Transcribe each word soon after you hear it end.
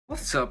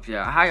What's up,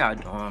 y'all? How y'all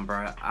doing,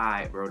 bro?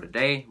 Alright, bro.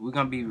 Today, we're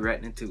gonna be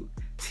reacting to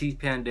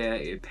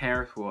T-Pandel if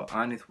parents were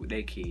honest with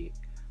their kid.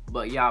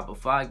 But, y'all,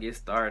 before I get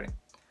started,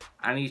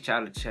 I need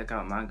y'all to check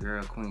out my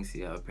girl, Queen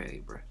Sierra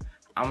page, bro.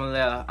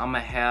 I'ma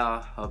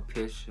have her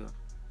picture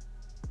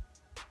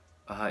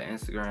of her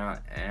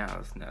Instagram and her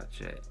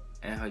Snapchat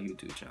and her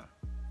YouTube channel.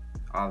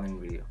 All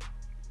in the video.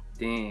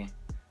 Then,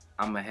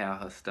 I'ma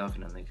have her stuff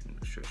in the link in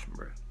the description,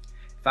 bro.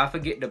 If I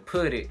forget to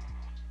put it,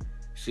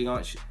 she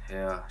gonna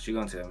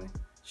tell me.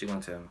 She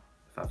gonna tell me.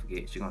 If I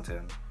forget, she gonna tell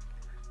me.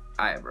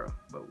 Alright, bro.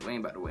 But we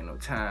ain't about to wait no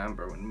time,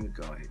 bro. Let me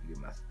go ahead and get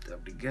my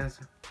stuff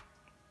together.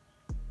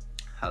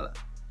 Holla.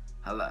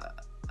 Holla.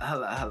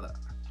 Holla. Holla.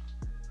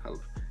 Holla.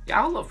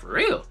 Y'all hold up for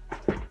real.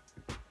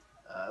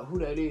 Who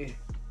that is?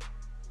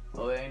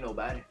 Oh, it ain't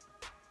nobody.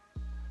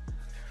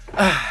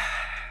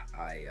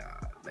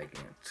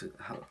 Making it to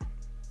holla.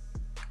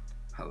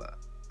 Holla.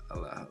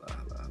 Holla. Holla.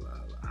 Holla.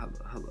 Holla.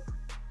 Holla. Holla.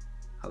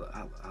 Holla. Holla.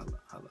 Holla.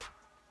 Holla.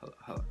 Holla.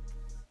 Holla.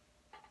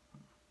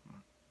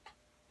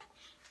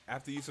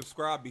 After you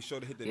subscribe, be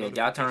sure to hit the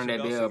y'all turn that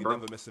bell bell, so you bro.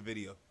 never miss a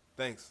video.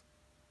 Thanks.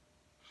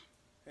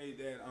 Hey,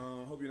 Dad.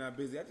 Hope you're not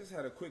busy. I just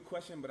had a quick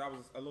question, but I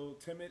was a little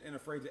timid and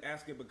afraid to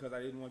ask it because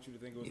I didn't want you to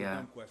think it was a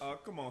dumb question.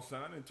 Come on,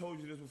 son. I told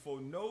you this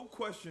before. No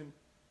question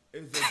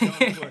is a dumb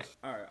question.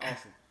 All right,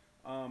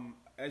 awesome.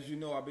 As you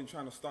know, I've been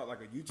trying to start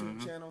like a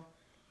YouTube channel,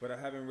 but I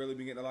haven't really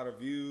been getting a lot of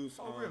views.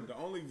 Really? The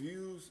only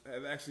views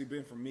have actually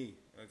been from me.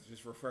 It's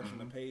just refreshing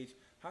the page.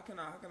 How can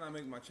I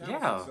make my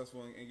channel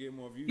successful and get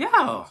more views?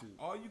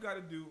 All you got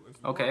to do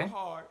is work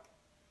hard,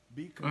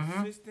 be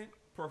consistent,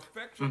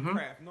 perfect your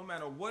craft, no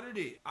matter what it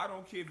is. I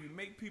don't care if you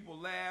make people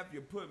laugh,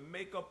 you put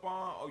makeup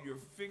on, or you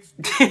fix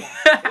this.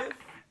 If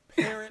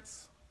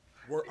parents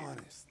were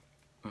honest.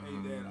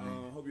 Hey, Dad.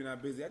 Hope you're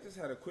not busy. I just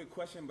had a quick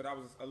question, but I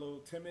was a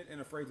little timid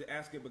and afraid to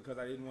ask it because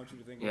I didn't want you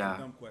to think it was a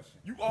dumb question.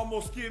 You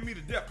almost scared me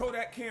to death.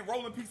 Kodak can't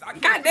roll in peace.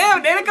 God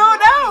damn, Daddy, go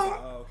down.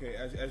 Okay,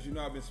 as you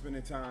know, I've been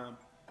spending time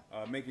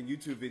making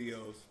YouTube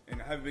videos,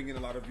 and I haven't been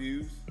getting a lot of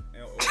views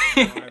or I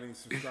don't have any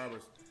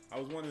subscribers. I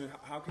was wondering,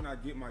 how can I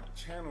get my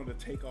channel to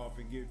take off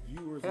and get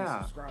viewers and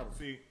subscribers?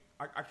 See,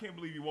 I can't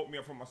believe you woke me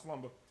up from my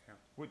slumber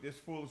with this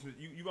foolishness.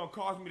 You're going to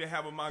cause me to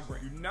have a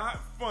migraine. You're not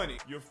funny.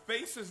 Your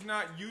face is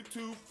not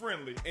YouTube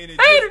friendly, and it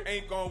just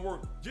ain't going to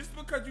work. Just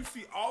because you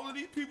see all of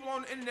these people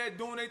on the internet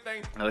doing their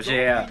thing. Oh,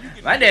 yeah.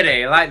 My daddy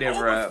ain't like that,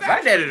 bro.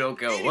 My daddy don't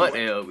care what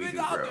the hell we do,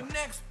 bro.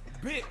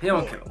 He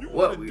don't care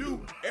what we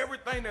do.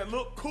 Everything that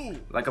look cool.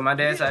 Like on my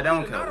dad's side, they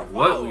don't care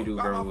what we do,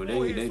 bro.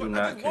 They do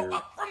not care.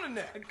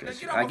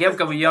 I guess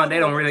because we young, they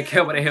don't really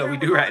care what the hell we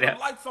do right now.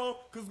 Lights on,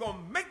 cause it's gonna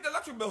make the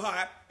electric bill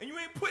high, and you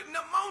ain't putting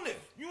nothing on it.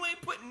 You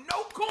ain't putting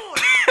no coin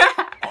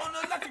on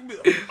the electric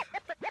bill.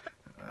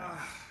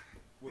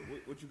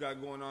 What you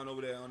got going on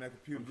over there on that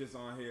computer? Just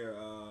on here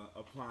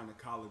applying to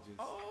colleges.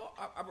 Oh,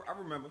 I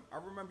remember. I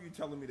remember you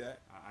telling me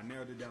that. I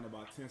narrowed it down to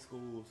about 10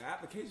 schools. The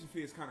application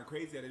fee is kind of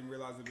crazy. I didn't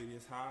realize it would be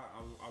this high.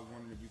 I was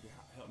wondering if you could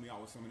help me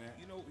out with some of that.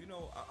 You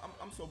know,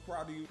 I'm so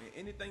proud of you. And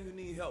anything you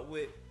need help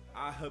with,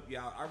 I'll help you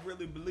out. I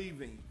really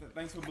believe in you.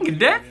 Thanks for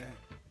believing in me.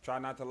 Try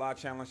not to lie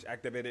challenge.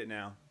 Activate it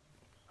now.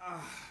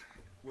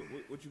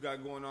 What you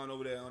got going on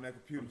over there on that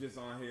computer? Just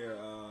on here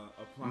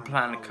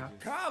applying to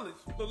college.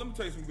 Look, let me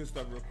tell you some good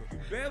stuff real quick.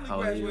 We barely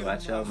graduated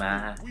watch your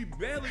mind. We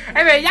barely.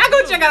 Hey man, y'all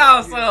go check it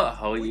out. So,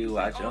 hold you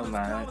watch your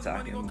mind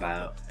talking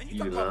about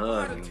you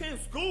love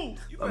me.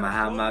 But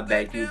behind my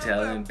back you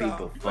telling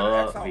people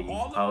fuck me.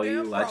 Hold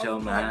you watch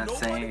your mind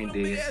saying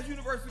this.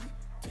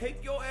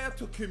 Take your ass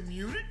to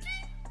community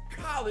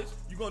college.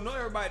 You gonna know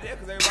everybody there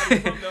because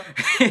everybody's from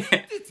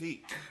the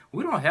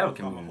We don't have a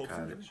community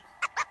college.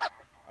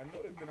 I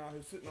know they've been out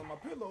here sitting on my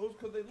pillows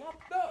because they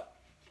lumped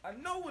up. I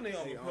know when they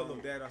on the pillow.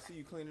 Dad, I see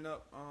you cleaning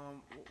up.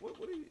 What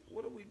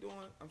are we doing?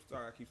 I'm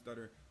sorry, I keep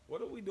stuttering.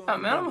 What are we doing? Oh,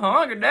 man, I'm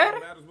hungry, Daddy.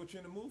 What matters what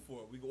you're in the mood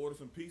for? We can order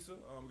some pizza.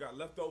 We got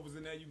leftovers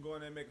in there. You can go in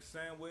there and make a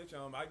sandwich.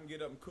 I can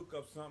get up and cook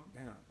up something.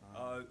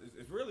 Damn.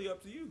 It's really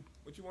up to you.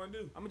 What you want to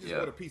do? I'm gonna just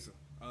order pizza.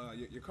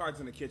 Your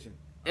card's in the kitchen.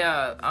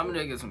 Yeah, I'm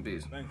gonna get some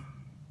pizza. Thank you.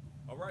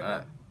 All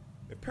right.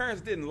 If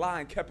parents didn't lie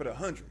and kept it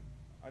 100,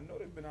 I know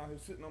they've been out here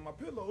sitting on my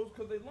pillows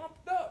because they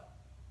lumped up.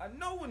 I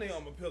know when they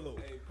on my pillow.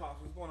 Hey, Pops,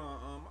 what's going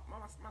on?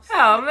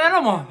 Oh, man,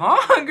 I'm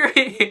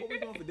hungry. What we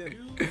doing for dinner?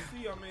 You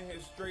see I'm in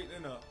here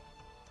straightening up,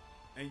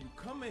 and you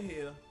come in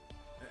here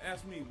and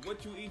ask me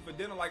what you eat for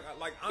dinner, like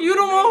I'm you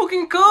the one who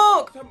can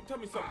cook. Tell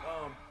me something.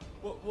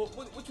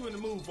 What you in the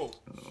mood for?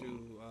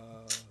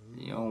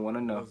 You don't want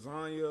to know.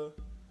 Lasagna,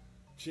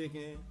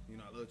 chicken. You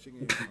know, I love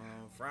chicken.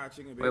 Fried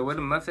chicken. Wait, where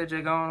the mustache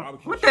going?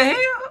 What the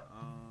hell?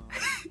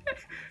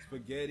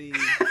 Spaghetti,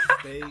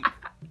 steak.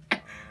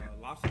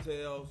 Lobster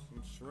tails,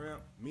 some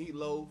shrimp,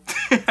 meatloaf,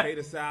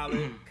 potato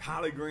salad,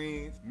 collard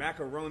greens,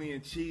 macaroni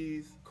and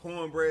cheese,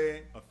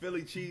 cornbread, a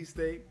Philly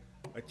cheesesteak,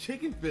 a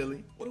chicken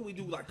Philly. What do we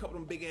do? Like a couple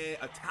of them big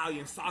ass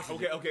Italian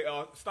sausages. Okay.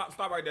 Stop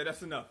right there.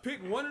 That's enough.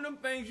 Pick one of them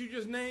things you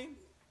just named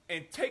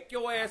and take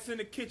your ass in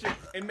the kitchen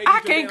and make. I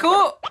can't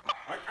cook.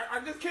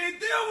 I just can't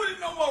deal with it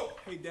no more.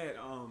 Hey, Dad.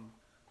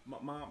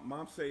 My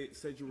mom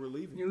said you were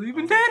leaving. You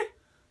leaving, Daddy?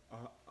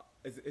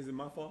 Is it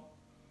my fault?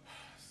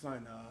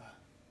 Son,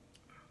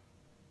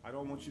 I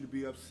don't want you to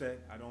be upset.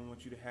 I don't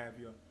want you to have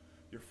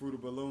your fruit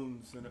of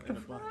balloons in a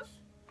bunch.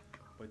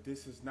 But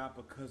this is not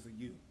because of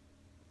you.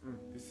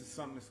 This is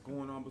something that's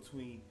going on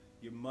between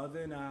your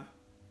mother and I.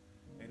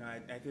 And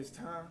at this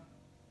time,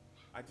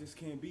 I just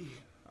can't be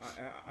here.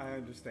 I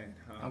understand.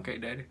 Okay,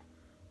 Daddy.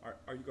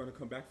 Are you gonna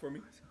come back for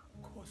me?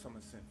 Of course I'm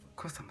gonna send for you. Of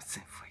course I'm gonna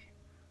send for you.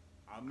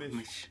 I'll miss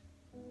you.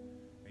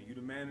 And you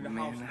the man in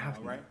the house now,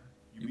 right?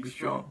 You be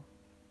strong.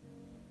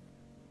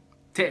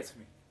 Text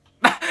me.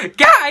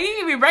 God, he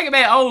even bringing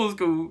back old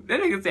school. That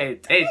nigga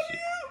said text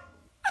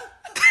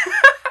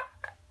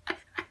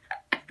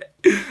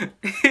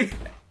you.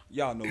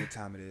 Y'all know what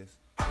time it is.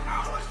 I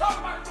don't want to talk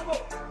about it no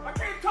more. I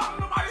can't talk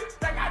to nobody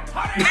that got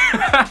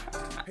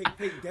tired.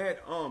 Hey, Dad,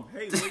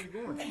 hey, where you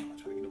going? I'm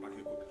trying to get up out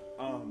here quick.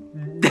 Oh,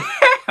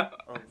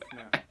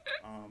 snap.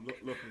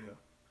 Look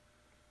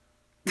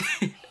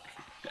here.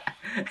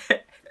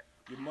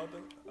 Your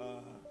mother,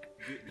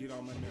 get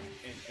on my nerve.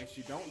 And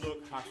she don't look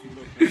how she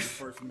looked when we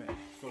first met.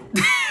 So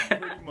I'm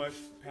pretty much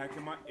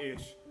packing my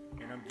ish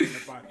and I'm getting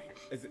up out of here.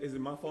 Is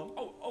it my fault?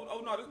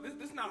 Oh no, this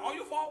is not all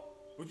your fault.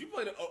 But you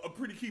played a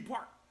pretty key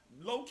part.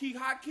 Low key,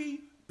 high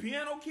key,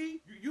 piano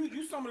key.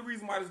 You some of the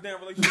reason why this damn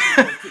relationship is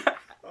so key.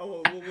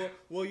 Oh,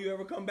 will you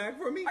ever come back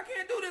for me? I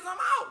can't do this. I'm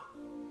out.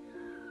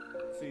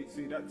 See,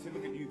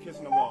 look at you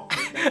kissing the wall.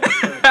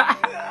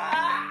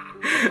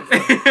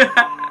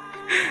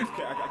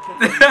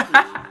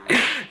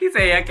 He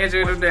said I catch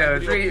you in the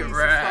damn tree,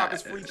 bro.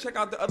 It's free. Check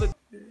out the other.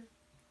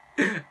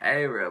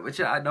 Hey, bro, but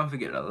y'all don't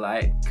forget to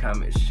like,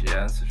 comment,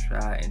 share, and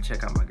subscribe, and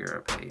check out my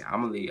girl page.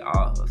 I'm gonna leave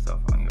all her stuff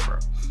on here, bro.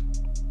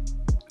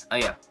 Oh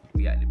yeah,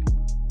 we got to be.